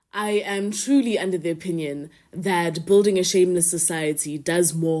I am truly under the opinion that building a shameless society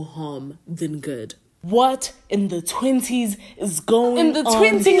does more harm than good. What in the 20s is going on? In the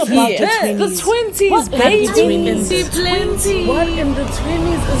 20s, Think about yes. the 20s. The 20s, baby. Plenty. What in the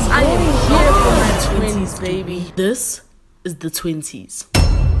 20s is I going am here for on? my 20s, baby. This is the 20s.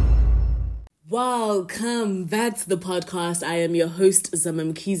 Welcome back to the podcast. I am your host, Zama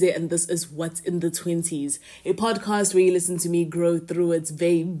Mkhize, and this is What's in the 20s, a podcast where you listen to me grow through it,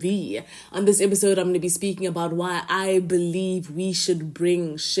 baby. On this episode, I'm going to be speaking about why I believe we should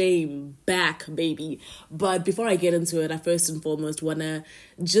bring shame back, baby. But before I get into it, I first and foremost want to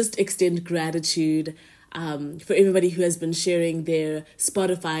just extend gratitude for everybody who has been sharing their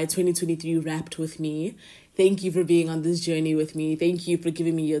Spotify 2023 Wrapped with me. Thank you for being on this journey with me. Thank you for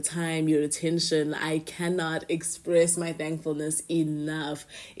giving me your time, your attention. I cannot express my thankfulness enough.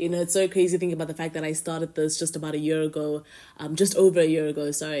 You know, it's so crazy thinking about the fact that I started this just about a year ago, just over a year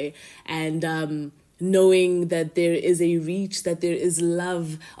ago, sorry. And knowing that there is a reach, that there is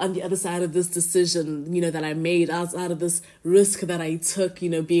love on the other side of this decision, you know, that I made, outside of this risk that I took, you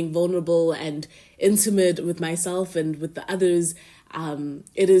know, being vulnerable and intimate with myself and with the others.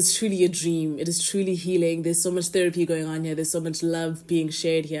 It is truly a dream. It is truly healing. There's so much therapy going on here. There's so much love being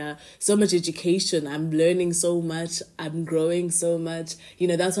shared here. So much education. I'm learning so much. I'm growing so much. You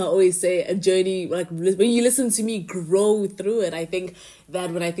know, that's why I always say a journey, like when you listen to me grow through it. I think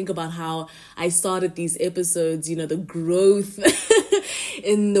that when I think about how I started these episodes, you know, the growth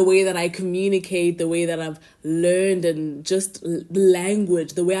in the way that I communicate, the way that I've learned, and just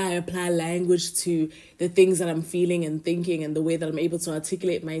language, the way I apply language to the things that I'm feeling and thinking, and the way that I'm able to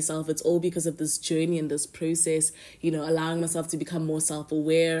articulate myself, it's all because of this journey and this process, you know, allowing myself to become more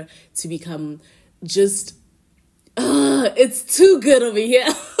self-aware, to become just, it's too good over here.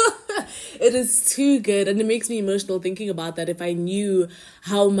 It is too good. And it makes me emotional thinking about that. If I knew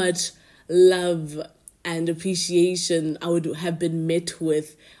how much love and appreciation I would have been met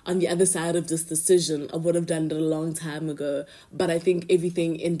with on the other side of this decision, I would have done it a long time ago. But I think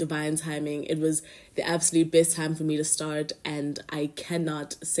everything in divine timing, it was the absolute best time for me to start, and I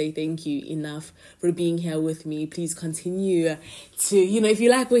cannot say thank you enough for being here with me. Please continue to, you know, if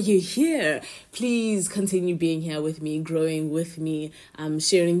you like what you hear, please continue being here with me, growing with me,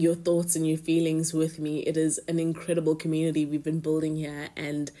 sharing your thoughts and your feelings with me. It is an incredible community we've been building here,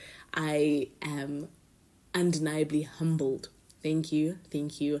 and I am undeniably humbled. Thank you,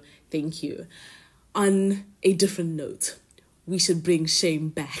 thank you, thank you. On a different note, we should bring shame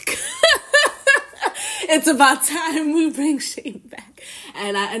back. It's about time we bring shame back.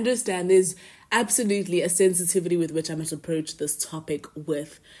 And I understand there's absolutely a sensitivity with which I must approach this topic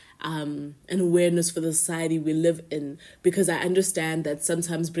with, an awareness for the society we live in, because I understand that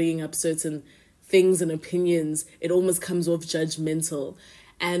sometimes bringing up certain things and opinions, it almost comes off judgmental.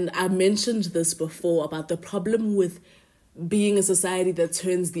 And I mentioned this before about the problem with being a society that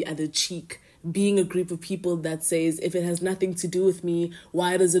turns the other cheek, being a group of people that says, if it has nothing to do with me,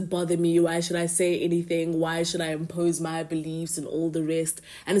 why does it bother me? Why should I say anything? Why should I impose my beliefs and all the rest?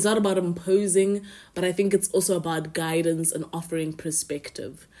 And it's not about imposing, but I think it's also about guidance and offering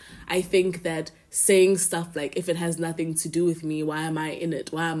perspective. I think that saying stuff like, if it has nothing to do with me, why am I in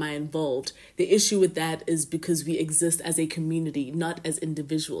it? Why am I involved? The issue with that is because we exist as a community, not as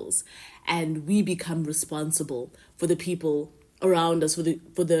individuals. And we become responsible for the people around us, for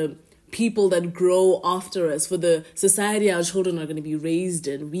the people that grow after us, for the society our children are going to be raised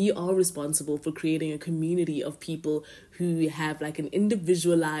in. We are responsible for creating a community of people who have like an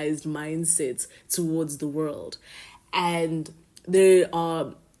individualized mindset towards the world. And there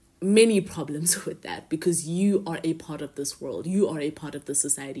are many problems with that, because you are a part of this world. You are a part of the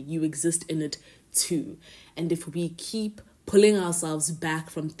society. You exist in it too. And if we keep pulling ourselves back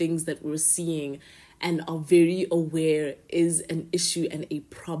from things that we're seeing and are very aware is an issue and a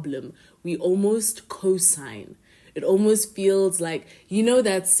problem, we almost co-sign. It almost feels like, you know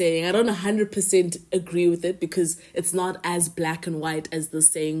that saying, I don't 100% agree with it because it's not as black and white as the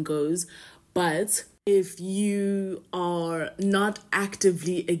saying goes, but if you are not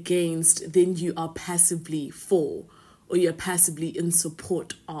actively against, then you are passively for, or you're passively in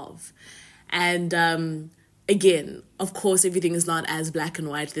support of. And again, of course, everything is not as black and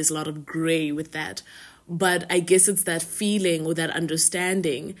white. There's a lot of gray with that. But I guess it's that feeling or that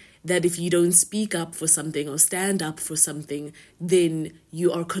understanding that if you don't speak up for something or stand up for something, then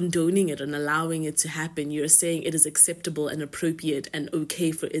you are condoning it and allowing it to happen. You're saying it is acceptable and appropriate and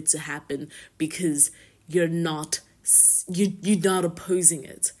okay for it to happen because you're not opposing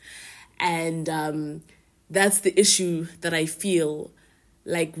it. And that's the issue that I feel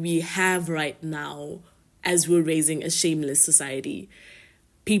like we have right now as we're raising a shameless society.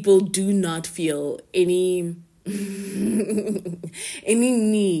 people do not feel any any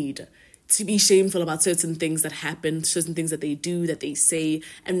need to be shameful about certain things that happen, certain things that they do, that they say,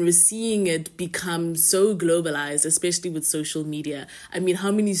 and we're seeing it become so globalized, especially with social media. I mean,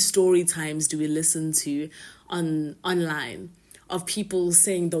 how many story times do we listen to online of people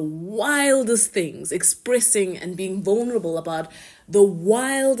saying the wildest things, expressing and being vulnerable about the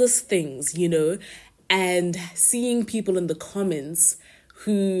wildest things, and seeing people in the comments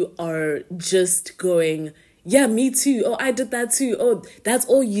who are just going, yeah, me too. Oh, I did that too. Oh, that's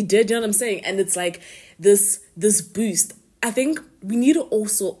all you did. You know what I'm saying? And it's like this boost. I think we need to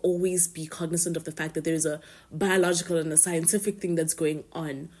also always be cognizant of the fact that there's a biological and a scientific thing that's going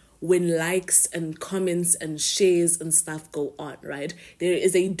on when likes and comments and shares and stuff go on, right? There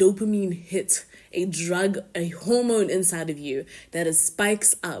is a dopamine hit, a drug, a hormone inside of you that is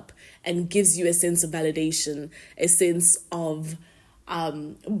spikes up and gives you a sense of validation, a sense of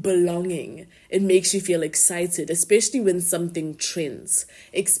belonging. It makes you feel excited, especially when something trends,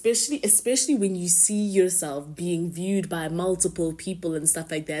 especially when you see yourself being viewed by multiple people and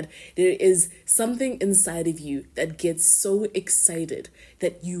stuff like that. There is something inside of you that gets so excited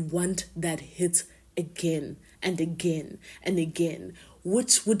that you want that hit again and again and again,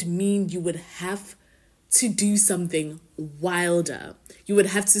 which would mean you would have to do something wilder. You would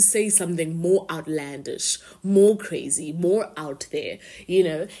have to say something more outlandish, more crazy, more out there,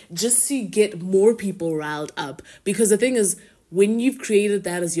 just to get more people riled up. Because the thing is, when you've created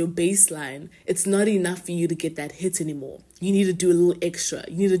that as your baseline, it's not enough for you to get that hit anymore. You need to do a little extra.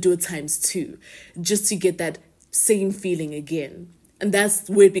 You need to do it ×2 just to get that same feeling again. And that's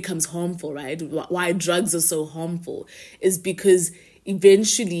where it becomes harmful, right? Why drugs are so harmful is because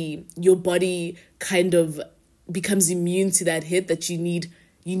eventually your body kind of becomes immune to that hit that you need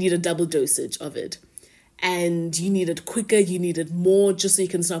a double dosage of it. And you need it quicker, you need it more, just so you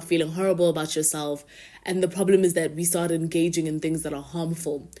can start feeling horrible about yourself. And the problem is that we start engaging in things that are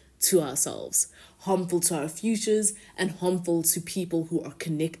harmful to ourselves, harmful to our futures, and harmful to people who are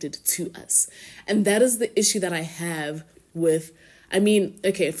connected to us. And that is the issue that I have with,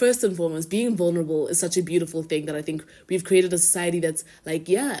 first and foremost, being vulnerable is such a beautiful thing that I think we've created a society that's like,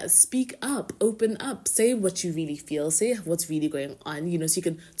 yeah, speak up, open up, say what you really feel, say what's really going on, so you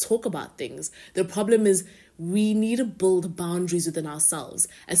can talk about things. The problem is we need to build boundaries within ourselves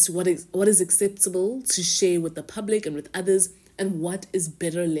as to what is acceptable to share with the public and with others, and what is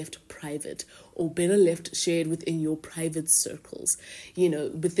better left private or better left shared within your private circles,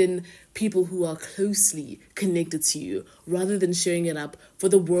 within people who are closely connected to you, rather than sharing it up for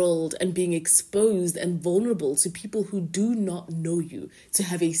the world and being exposed and vulnerable to people who do not know you to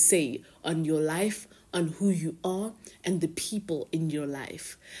have a say on your life, on who you are, and the people in your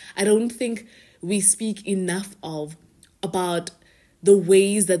life. I don't think we speak enough about the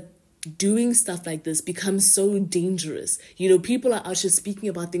ways that doing stuff like this becomes so dangerous. People are actually speaking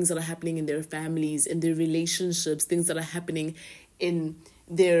about things that are happening in their families, in their relationships, things that are happening in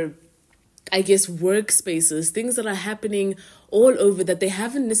their, workspaces, things that are happening all over that they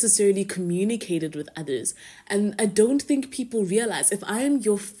haven't necessarily communicated with others. And I don't think people realize, if I am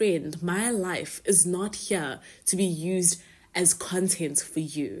your friend, my life is not here to be used as content for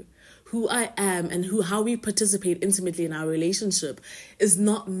you. Who I am and how we participate intimately in our relationship is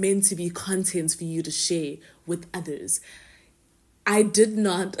not meant to be content for you to share with others.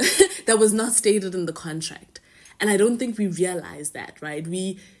 That was not stated in the contract. And I don't think we realize that, right?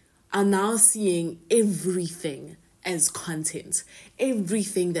 We are now seeing everything as content.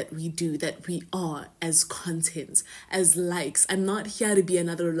 Everything that we do, that we are, as content, as likes. I'm not here to be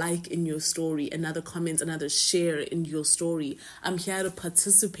another like in your story, another comment, another share in your story. I'm here to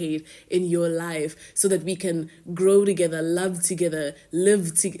participate in your life so that we can grow together, love together,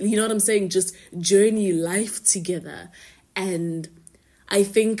 live together. You know what I'm saying? Just journey life together. And I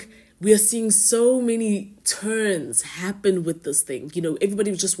think we are seeing so many turns happen with this thing.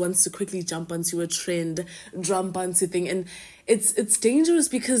 Everybody just wants to quickly jump onto a trend, jump onto thing. And it's dangerous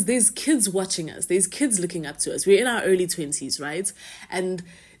because there's kids watching us. There's kids looking up to us. We're in our early 20s, right? And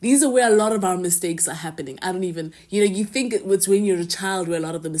these are where a lot of our mistakes are happening. I don't even, you think it's when you're a child where a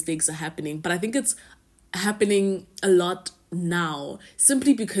lot of the mistakes are happening. But I think it's happening a lot now,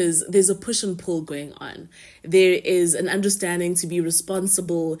 simply because there's a push and pull going on. There is an understanding to be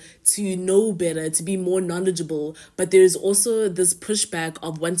responsible, to know better, to be more knowledgeable, but there's also this pushback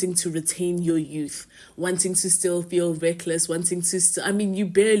of wanting to retain your youth, wanting to still feel reckless, wanting to you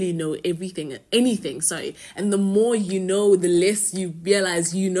barely know anything, and the more you know, the less you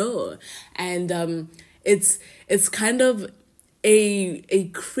realize you know. And it's kind of a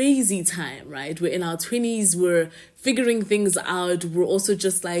crazy time, right? We're in our 20s, we're figuring things out. We're also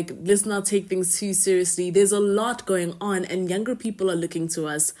just like, let's not take things too seriously. There's a lot going on, and younger people are looking to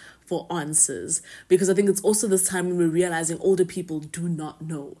us for answers, because I think it's also this time when we're realizing older people do not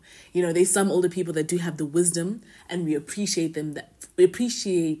know. You know, there's some older people that do have the wisdom, and we appreciate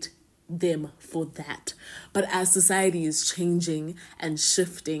them for that. But as society is changing and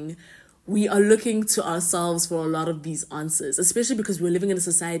shifting, we are looking to ourselves for a lot of these answers, especially because we're living in a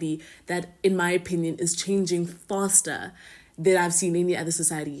society that, in my opinion, is changing faster than I've seen any other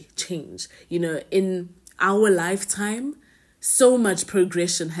society change. You know, in our lifetime, so much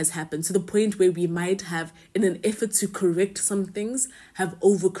progression has happened to the point where we might have, in an effort to correct some things, have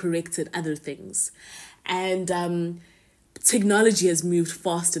overcorrected other things. And technology has moved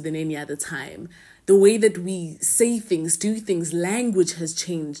faster than any other time. The way that we say things, do things, language has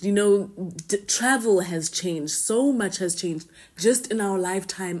changed. You know, travel has changed. So much has changed just in our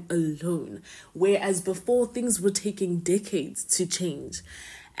lifetime alone. Whereas before, things were taking decades to change.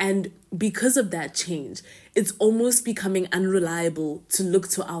 And because of that change, it's almost becoming unreliable to look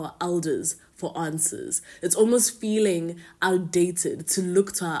to our elders for answers. It's almost feeling outdated to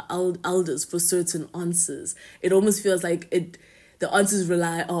look to our elders for certain answers. It almost feels like the answers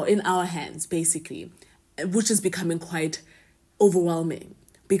are in our hands, basically, which is becoming quite overwhelming,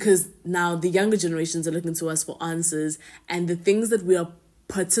 because now the younger generations are looking to us for answers, and the things that we are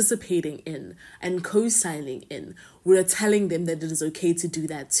participating in and co-signing in, we are telling them that it is okay to do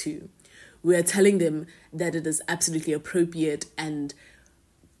that too. We are telling them that it is absolutely appropriate, and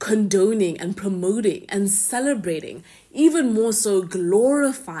condoning and promoting and celebrating, even more so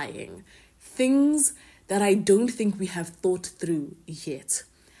glorifying things that I don't think we have thought through yet.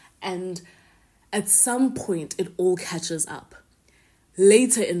 And at some point, it all catches up.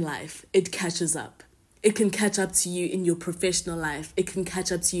 Later in life, it catches up. It can catch up to you in your professional life. It can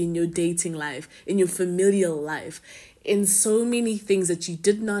catch up to you in your dating life, in your familial life, in so many things that you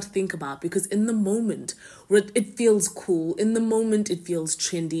did not think about, because in the moment, it feels cool. In the moment, it feels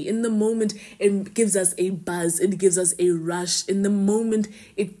trendy. In the moment, it gives us a buzz. It gives us a rush. In the moment,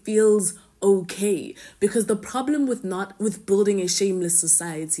 it feels okay. Because the problem with building a shameless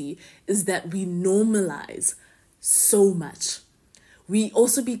society is that we normalize so much. We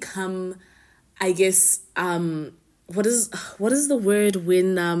also become, I guess, what is the word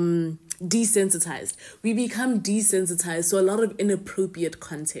when desensitized? We become desensitized to a lot of inappropriate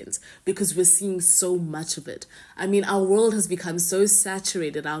content because we're seeing so much of it. I mean, our world has become so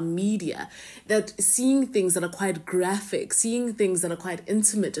saturated, our media, that seeing things that are quite graphic, seeing things that are quite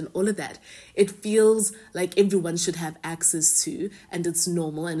intimate and all of that, it feels like everyone should have access to, and it's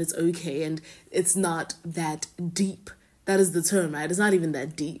normal and it's okay and it's not that deep. That is the term, right? It's not even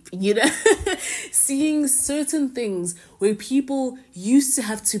that deep, you know? Seeing certain things where people used to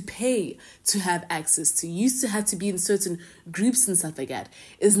have to pay to have access to, used to have to be in certain groups and stuff like that,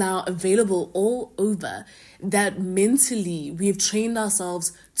 is now available all over, that mentally we've trained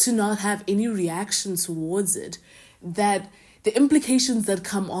ourselves to not have any reaction towards it, that the implications that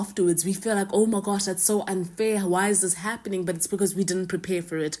come afterwards, we feel like, oh my gosh, that's so unfair. Why is this happening? But it's because we didn't prepare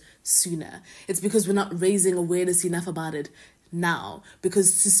for it sooner. It's because we're not raising awareness enough about it now.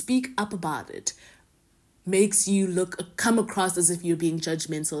 Because to speak up about it makes you come across as if you're being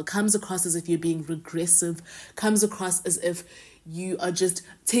judgmental, comes across as if you're being regressive, comes across as if you are just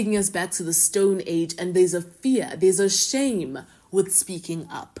taking us back to the Stone Age. And there's a fear, there's a shame with speaking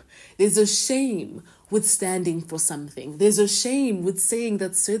up. There's a shame with standing for something. There's a shame with saying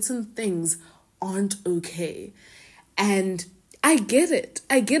that certain things aren't okay. And I get it.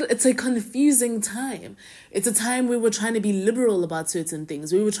 It's a confusing time. It's a time where we're trying to be liberal about certain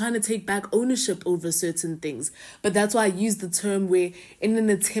things. We were trying to take back ownership over certain things. But that's why I use the term where, in an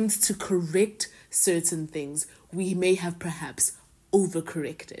attempt to correct certain things, we may have perhaps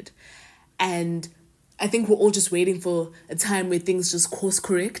overcorrected. And I think we're all just waiting for a time where things just course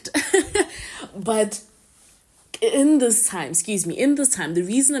correct. But in this time, the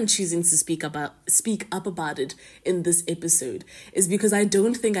reason I'm choosing to speak up about it in this episode is because I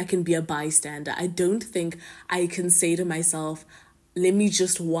don't think I can be a bystander. I don't think I can say to myself, let me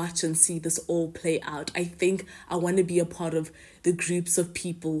just watch and see this all play out. I think I want to be a part of the groups of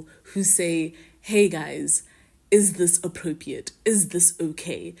people who say, hey guys, is this appropriate? Is this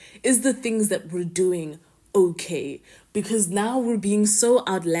okay? Is the things that we're doing okay? Because now we're being so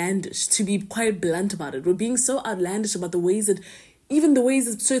outlandish, to be quite blunt about it. We're being so outlandish about the ways that even the ways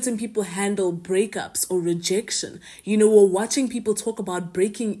that certain people handle breakups or rejection. We're watching people talk about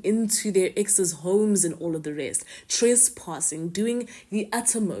breaking into their exes' homes and all of the rest, trespassing, doing the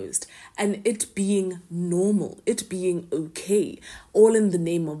uttermost, and it being normal, it being okay, all in the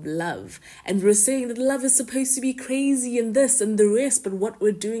name of love. And we're saying that love is supposed to be crazy and this and the rest, but what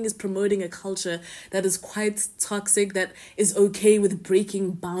we're doing is promoting a culture that is quite toxic, that is okay with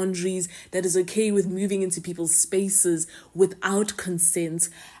breaking boundaries, that is okay with moving into people's spaces without consent.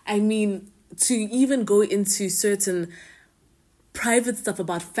 I mean, to even go into certain private stuff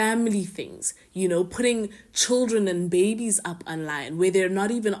about family things, putting children and babies up online where they're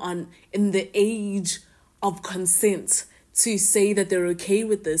not even in the age of consent to say that they're okay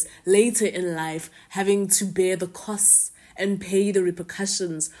with this, later in life having to bear the costs and pay the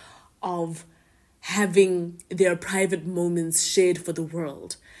repercussions of having their private moments shared for the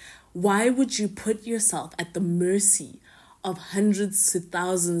world. Why would you put yourself at the mercy of hundreds to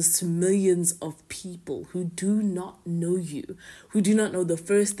thousands to millions of people who do not know you, who do not know the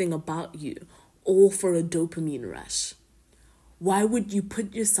first thing about you, all for a dopamine rush? Why would you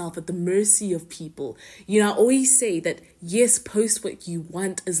put yourself at the mercy of people? I always say that, yes, post what you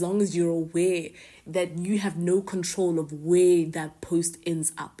want as long as you're aware that you have no control of where that post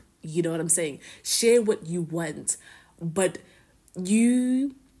ends up. You know what I'm saying? Share what you want, but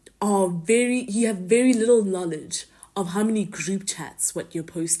you have very little knowledge of how many group chats what you're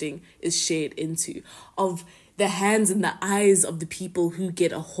posting is shared into, of the hands and the eyes of the people who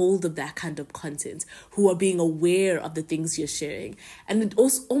get a hold of that kind of content, who are being aware of the things you're sharing. And it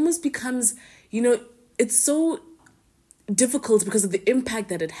also almost becomes, it's so difficult because of the impact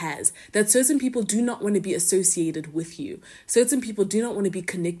that it has, that certain people do not want to be associated with you. Certain people do not want to be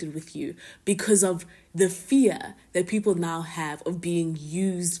connected with you because of the fear that people now have of being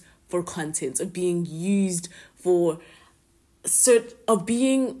used for content, of being used of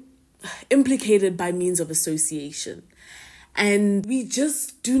being implicated by means of association. And we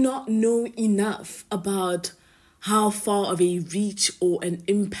just do not know enough about how far of a reach or an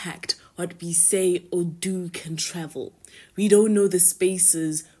impact what we say or do can travel. We don't know the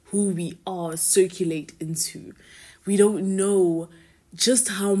spaces who we are circulate into. We don't know just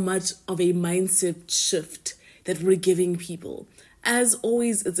how much of a mindset shift that we're giving people. As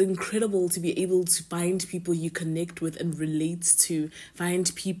always, it's incredible to be able to find people you connect with and relate to,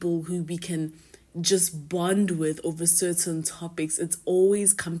 find people who we can just bond with over certain topics. It's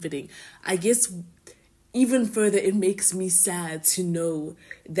always comforting. I guess even further, it makes me sad to know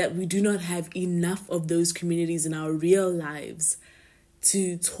that we do not have enough of those communities in our real lives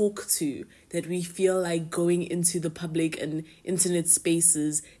to talk to, that we feel like going into the public and internet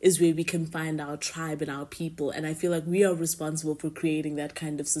spaces is where we can find our tribe and our people. And I feel like we are responsible for creating that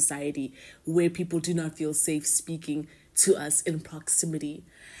kind of society where people do not feel safe speaking to us in proximity.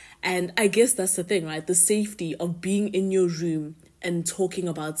 And I guess that's the thing, right? The safety of being in your room and talking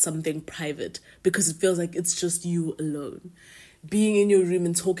about something private because it feels like it's just you alone. Being in your room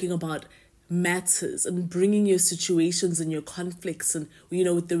and talking about matters and bringing your situations and your conflicts and,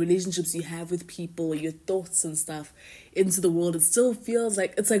 with the relationships you have with people, your thoughts and stuff into the world. It still feels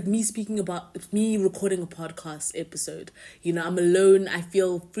like it's like me recording a podcast episode. I'm alone. I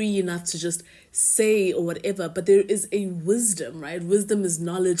feel free enough to just say or whatever, but there is a wisdom, right? Wisdom is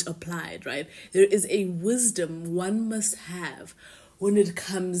knowledge applied, right? There is a wisdom one must have when it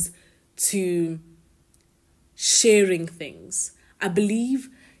comes to sharing things. I believe,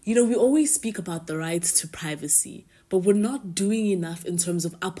 we always speak about the right to privacy, but we're not doing enough in terms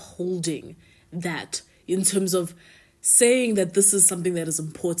of upholding that, in terms of saying that this is something that is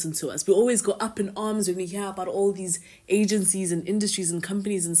important to us. We always go up in arms when we hear about all these agencies and industries and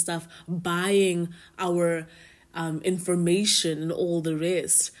companies and stuff buying our information and all the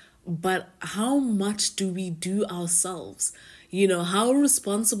rest. But how much do we do ourselves? How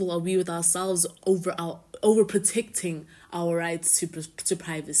responsible are we with ourselves over protecting our rights to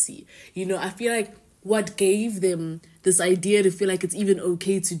privacy? I feel like what gave them this idea to feel like it's even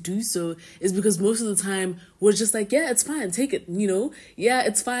okay to do so is because most of the time we're just like, yeah, it's fine, take it, yeah,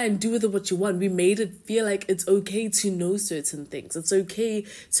 it's fine, do with it what you want. We made it feel like it's okay to know certain things. It's okay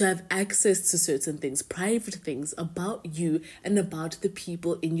to have access to certain things, private things about you and about the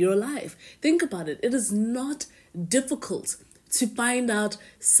people in your life. Think about it. It is not difficult to find out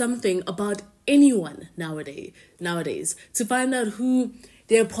something about anyone nowadays, to find out who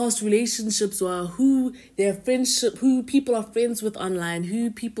their past relationships were, who people are friends with online, who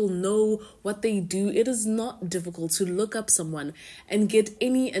people know, what they do. It is not difficult to look up someone and get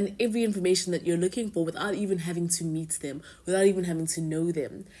any and every information that you're looking for without even having to meet them, without even having to know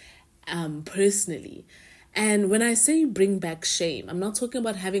them personally. And when I say bring back shame, I'm not talking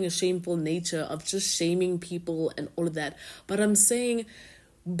about having a shameful nature of just shaming people and all of that, but I'm saying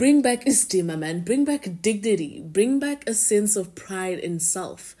bring back istima, man. Bring back dignity. Bring back a sense of pride in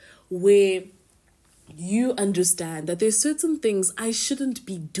self where you understand that there's certain things I shouldn't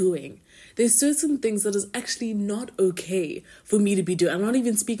be doing. There's certain things that is actually not okay for me to be doing. I'm not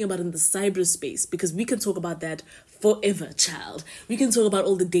even speaking about in the cyberspace, because we can talk about that forever, child. We can talk about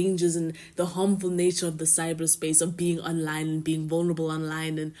all the dangers and the harmful nature of the cyberspace, of being online and being vulnerable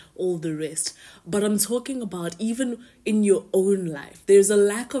online and all the rest. But I'm talking about even in your own life. There's a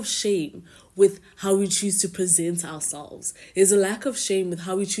lack of shame with how we choose to present ourselves. There's a lack of shame with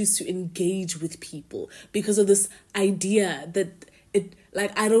how we choose to engage with people because of this idea that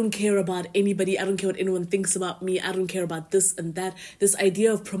I don't care about anybody. I don't care what anyone thinks about me. I don't care about this and that. This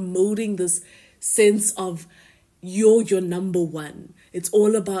idea of promoting this sense of you're your number one. It's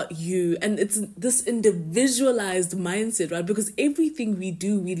all about you. And it's this individualized mindset, right? Because everything we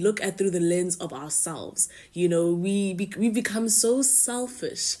do, we look at through the lens of ourselves. You know, we become so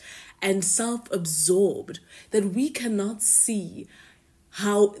selfish and self-absorbed that we cannot see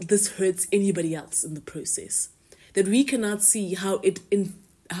how this hurts anybody else in the process. That we cannot see how it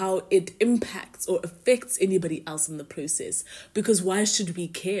impacts or affects anybody else in the process. Because why should we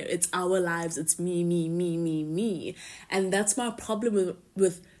care? It's our lives. It's me. And that's my problem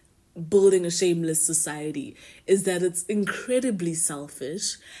with building a shameless society, is that it's incredibly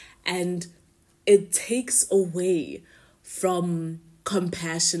selfish and it takes away from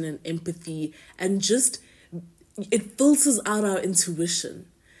compassion and empathy, and just it filters out our intuition.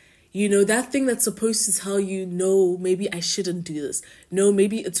 You know, that thing that's supposed to tell you, no, maybe I shouldn't do this. No,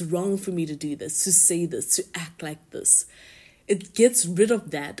 maybe it's wrong for me to do this, to say this, to act like this. It gets rid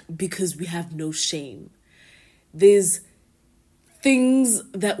of that because we have no shame. There's things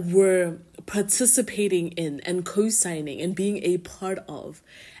that we're participating in and co-signing and being a part of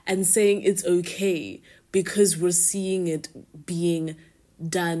and saying it's okay because we're seeing it being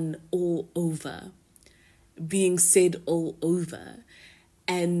done all over, being said all over.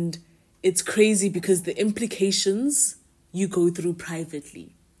 And it's crazy because the implications you go through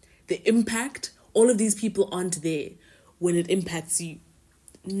privately. The impact, all of these people aren't there when it impacts you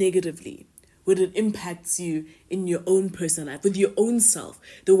negatively, when it impacts you in your own personal life, with your own self,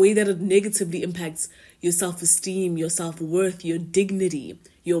 the way that it negatively impacts your self-esteem, your self-worth, your dignity,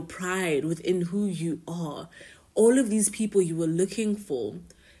 your pride within who you are. All of these people you were looking for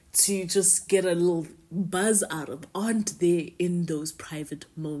to just get a little buzz out of aren't there in those private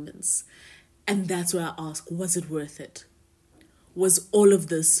moments. And that's why I ask, was it worth it? Was all of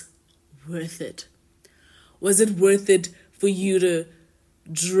this worth it? Was it worth it for you to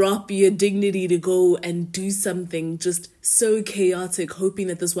drop your dignity to go and do something just so chaotic, hoping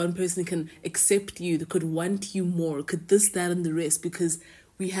that this one person can accept you, that could want you more, could this, that, and the rest, because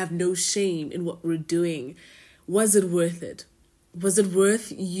we have no shame in what we're doing? Was it worth it? Was it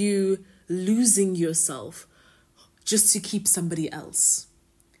worth you losing yourself just to keep somebody else?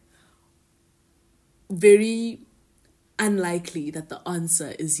 Very unlikely that the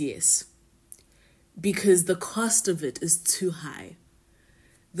answer is yes, because the cost of it is too high.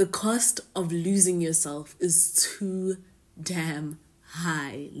 The cost of losing yourself is too damn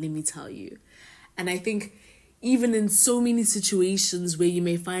high, let me tell you. And I think even in so many situations where you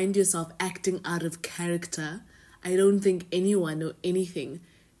may find yourself acting out of character, I don't think anyone or anything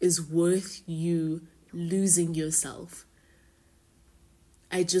is worth you losing yourself.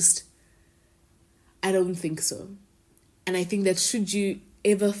 I don't think so. And I think that should you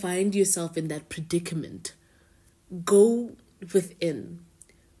ever find yourself in that predicament, go within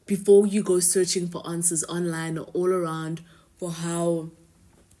before you go searching for answers online or all around for how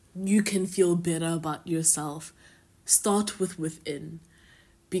you can feel better about yourself. Start with within,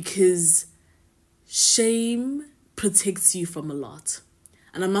 because shame protects you from a lot.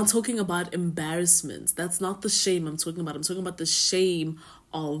 And I'm not talking about embarrassment. That's not the shame I'm talking about. I'm talking about the shame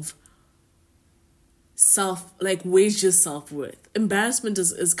of where's your self-worth? Embarrassment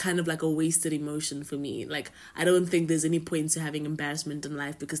is kind of like a wasted emotion for me. Like, I don't think there's any point to having embarrassment in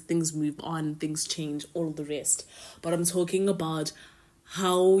life because things move on, things change, all the rest. But I'm talking about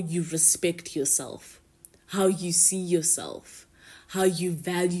how you respect yourself, how you see yourself, how you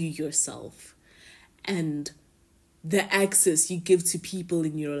value yourself, and the access you give to people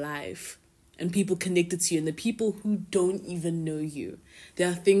in your life and people connected to you and the people who don't even know you. There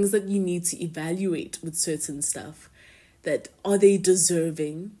are things that you need to evaluate with certain stuff. That are they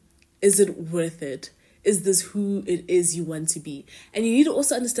deserving? Is it worth it? Is this who it is you want to be? And you need to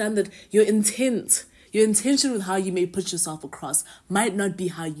also understand that your intention with how you may put yourself across might not be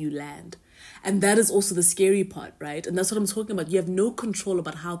how you land. And that is also the scary part, right? And that's what I'm talking about. You have no control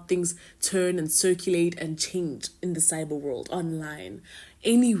about how things turn and circulate and change in the cyber world, online,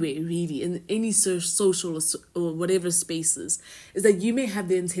 anywhere really, in any social or whatever spaces, is that you may have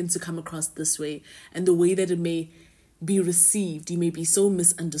the intent to come across this way, and the way that it may be received, you may be so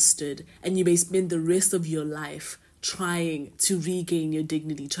misunderstood, and you may spend the rest of your life trying to regain your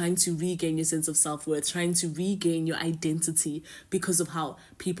dignity, trying to regain your sense of self-worth, trying to regain your identity because of how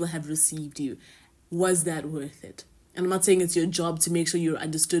people have received you. Was that worth it? And I'm not saying it's your job to make sure you're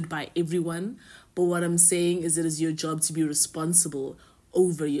understood by everyone, but what I'm saying is it is your job to be responsible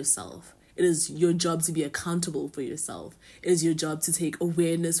over yourself. It is your job to be accountable for yourself. It is your job to take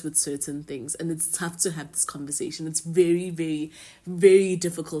awareness with certain things. And it's tough to have this conversation. It's very, very, very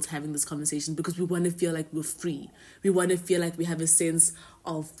difficult having this conversation because we want to feel like we're free. We want to feel like we have a sense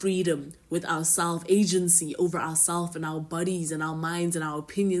of freedom with our self-agency over ourselves and our bodies and our minds and our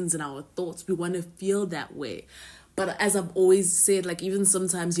opinions and our thoughts. We want to feel that way. But as I've always said, like even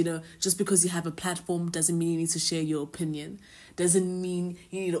sometimes, just because you have a platform doesn't mean you need to share your opinion. Doesn't mean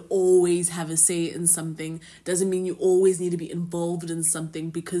you need to always have a say in something. Doesn't mean you always need to be involved in something,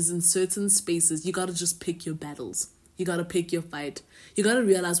 because in certain spaces, you got to just pick your battles. You got to pick your fight. You got to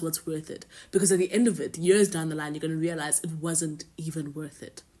realize what's worth it. Because at the end of it, years down the line, you're going to realize it wasn't even worth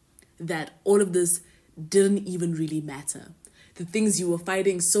it. That all of this didn't even really matter. The things you were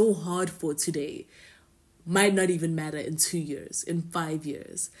fighting so hard for today might not even matter in 2 years, in 5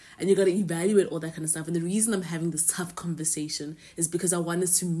 years. And you got to evaluate all that kind of stuff. And the reason I'm having this tough conversation is because I want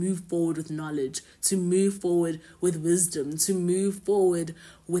us to move forward with knowledge, to move forward with wisdom, to move forward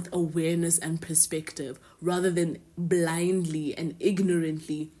with awareness and perspective, rather than blindly and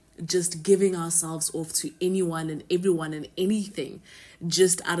ignorantly just giving ourselves off to anyone and everyone and anything,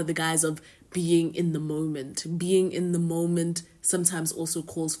 just out of the guise of being in the moment. Being in the moment sometimes also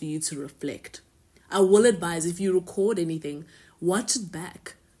calls for you to reflect. I will advise, if you record anything, watch it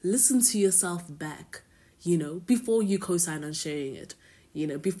back. Listen to yourself back, before you co-sign on sharing it.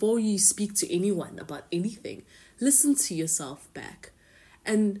 Before you speak to anyone about anything, listen to yourself back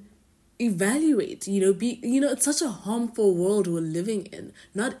and evaluate. It's such a harmful world we're living in.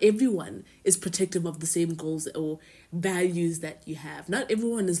 Not everyone is protective of the same goals or values that you have. Not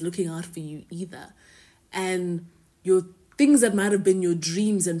everyone is looking out for you either. And your things that might have been your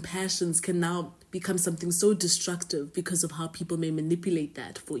dreams and passions can now become something so destructive because of how people may manipulate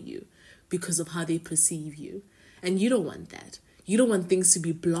that for you, because of how they perceive you. And you don't want that. You don't want things to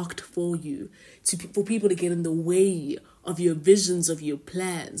be blocked for you, for people to get in the way of your visions, of your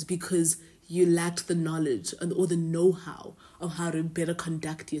plans, because you lacked the knowledge or the know-how of how to better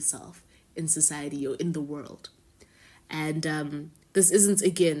conduct yourself in society or in the world. And this isn't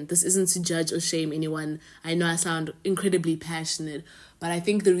to judge or shame anyone. I know I sound incredibly passionate, but I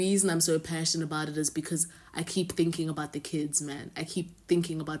think the reason I'm so passionate about it is because I keep thinking about the kids, man. I keep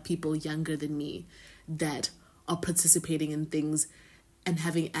thinking about people younger than me that are participating in things and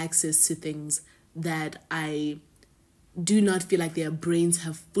having access to things that I do not feel like their brains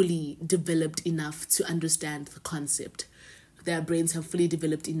have fully developed enough to understand the concept. Their brains have fully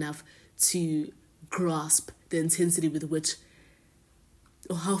developed enough to grasp the intensity with which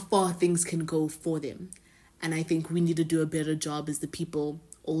or how far things can go for them. And I think we need to do a better job as the people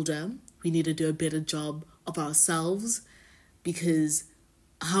older. We need to do a better job of ourselves, because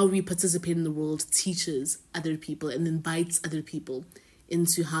how we participate in the world teaches other people and invites other people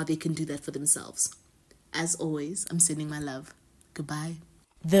into how they can do that for themselves. As always, I'm sending my love. Goodbye.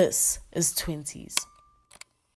 This is 20s.